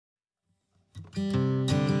السلام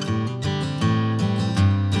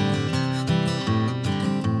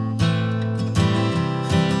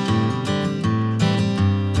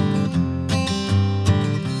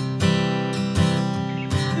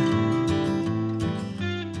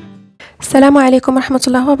عليكم ورحمة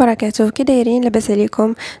الله وبركاته. كي دايرين؟ لاباس عليكم؟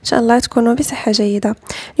 ان شاء الله تكونوا بصحة جيدة.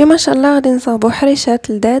 اليوم ان شاء الله غادي نصاوبوا حريشات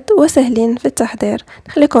لذاذ وسهلين في التحضير.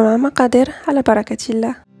 نخليكم مع مقادير على بركة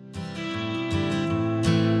الله.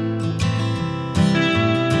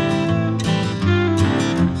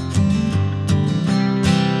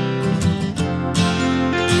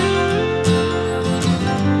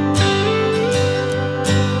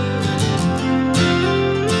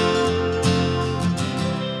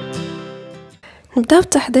 نبداو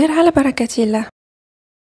التحضير على بركة الله.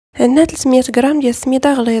 عندنا 300 غرام ديال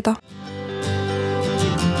السميده غليظه،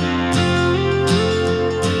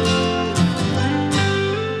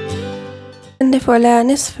 نضيفو على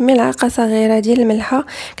نصف ملعقه صغيره ديال الملحه،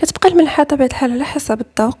 كتبقى الملحه طبيعه الحال على حسب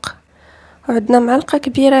الذوق. وعندنا معلقه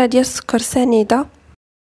كبيره ديال السكر سنيده،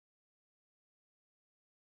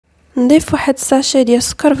 نضيف واحد ساشي ديال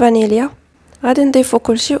سكر فانيليا. غادي نضيفو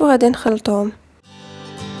كلشي وغادي نخلطوهم.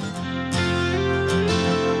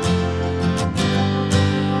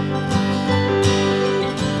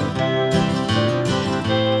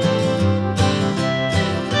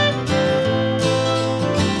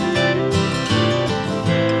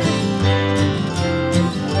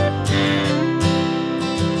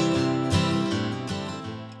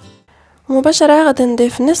 مباشرة غادي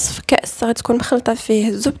نضيف نصف كأس غتكون مخلطة فيه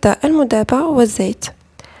الزبدة المذابة والزيت،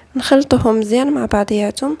 نخلطوهم مزيان مع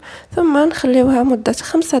بعضياتهم، ثم نخليوها مدة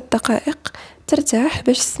 5 دقائق ترتاح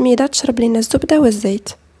باش السميدة تشرب لنا الزبدة والزيت.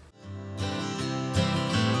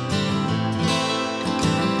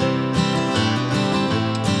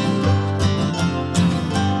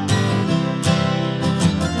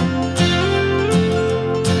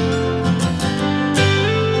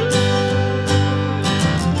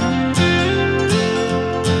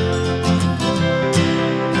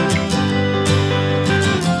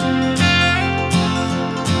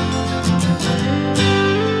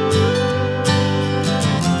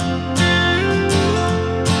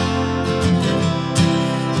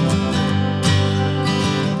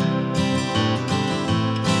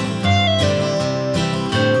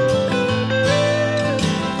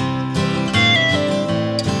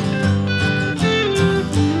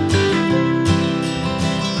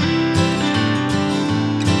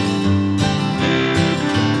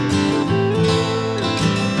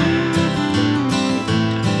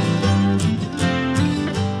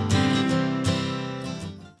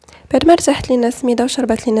 بعد ما ارتاحت لينا السميده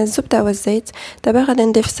وشربت لينا الزبده والزيت، دابا غادي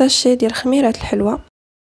نضيف ساشي ديال خميره الحلوى،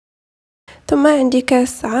 ثم عندي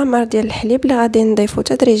كاس عامر ديال الحليب اللي غادي نضيفو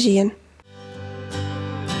تدريجيا.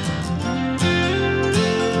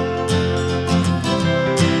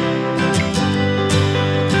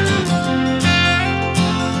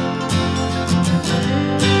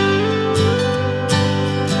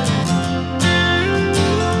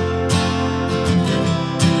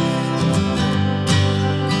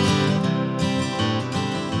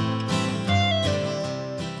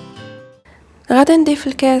 غادي نضيف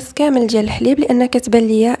الكاس كامل ديال الحليب، لان كتبان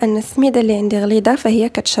ليا ان السميده اللي عندي غليظه فهي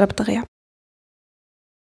كتشرب دغيا.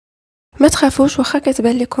 ما تخافوش واخا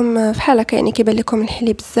كتبان لكم بحال هكا، يعني كيبان لكم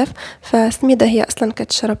الحليب بزاف، فالسميده هي اصلا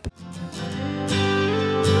كتشرب.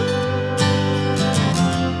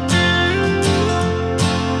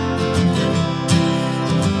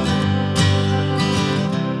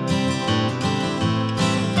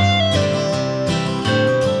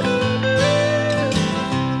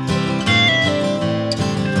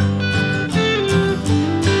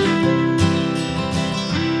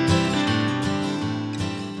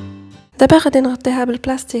 دابا غادي نغطيها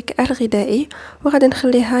بالبلاستيك الغذائي وغادي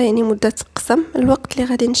نخليها يعني مده تقسم الوقت اللي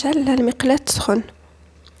غادي نشعل لها المقلاة تسخن،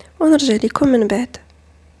 ونرجع لكم من بعد.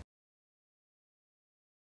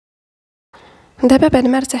 دابا بعد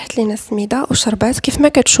ما ارتاحت لينا السميده وشربات كيف ما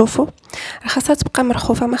كتشوفوا، خاصها تبقى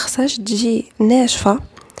مرخوفه، ما خصهاش تجي ناشفه.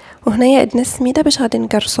 وهنايا عندنا السميده باش غادي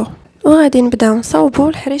نكرسو، وغادي نبداو نصاوبوا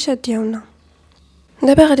الحريشات ديالنا.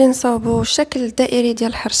 دابا غادي نصاوبوا الشكل الدائري ديال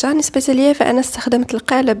الحرشه. بالنسبه ليا فانا استخدمت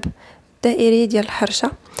القالب الدائري ديال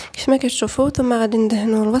الحرشه كيف ما كتشوفوا، ثم غادي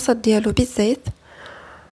ندهنوا الوسط ديالو بالزيت.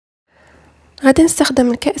 غادي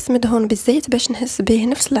نستخدم الكأس مدهون بالزيت باش نحس به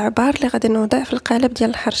نفس العبار اللي غادي نوضع في القالب ديال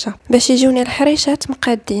الحرشه باش يجيوني الحريشات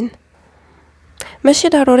مقادين. ماشي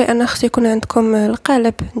ضروري ان خصو يكون عندكم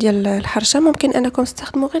القالب ديال الحرشه، ممكن انكم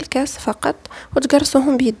تستخدموا غير الكاس فقط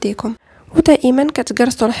وتقرصوهم بيديكم. ودائما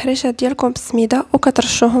كتقرصوا الحريشات ديالكم بالسميده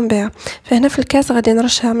وكترشوهم بها. فهنا في الكاس غادي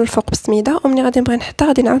نرشها من الفوق بالسميده، ومني غادي نبغي نحطها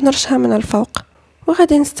غادي نعاود نرشها من الفوق،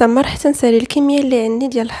 وغادي نستمر حتى نسالي الكميه اللي عندي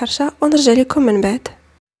ديال الحرشه ونرجع لكم من بعد.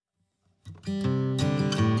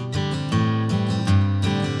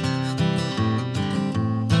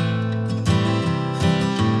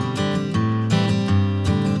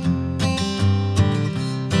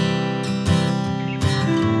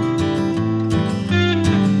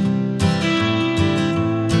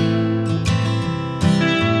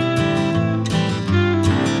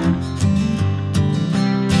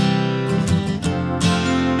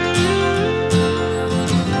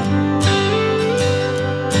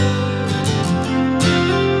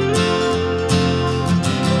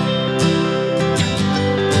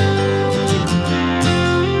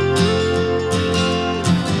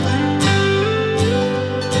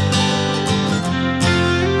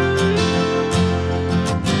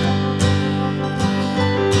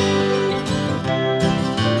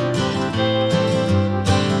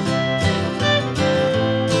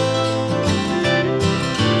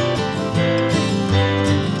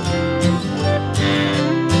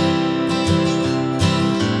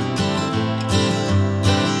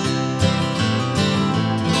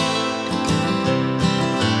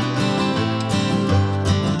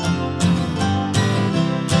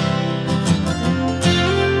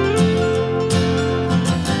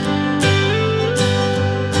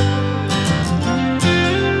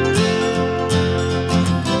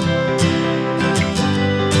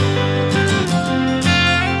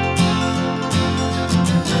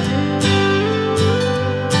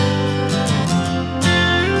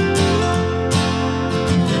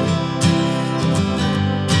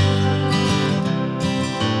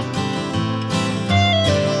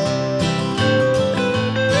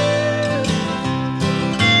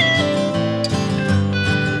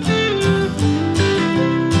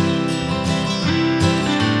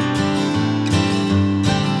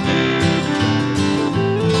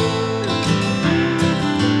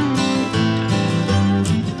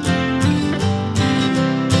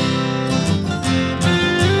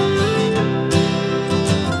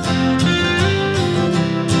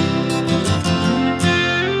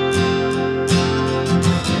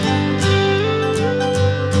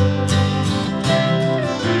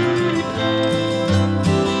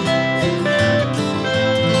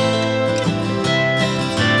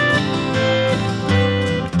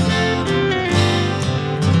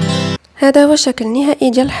 هذا هو الشكل النهائي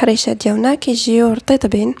ديال الحريشات ديالنا، كيجيو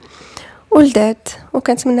رطبين ولذاذ،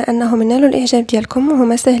 وكنتمنى انهم ينالوا الاعجاب ديالكم،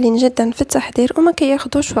 وهما سهلين جدا في التحضير وما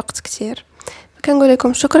كياخذوش وقت كتير. كنقول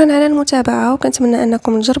لكم شكرا على المتابعه، وكنتمنى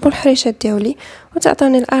انكم تجربوا الحريشات ديالي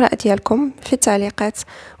وتعطوني الاراء ديالكم في التعليقات.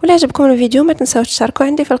 ولا عجبكم الفيديو ما تنساوش تشاركوا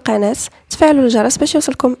عندي في القناه، تفعلوا الجرس باش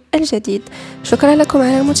يوصلكم الجديد. شكرا لكم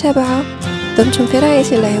على المتابعه، دمتم في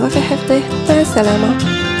رعايه الله وفي حفظه، مع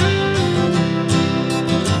السلامه.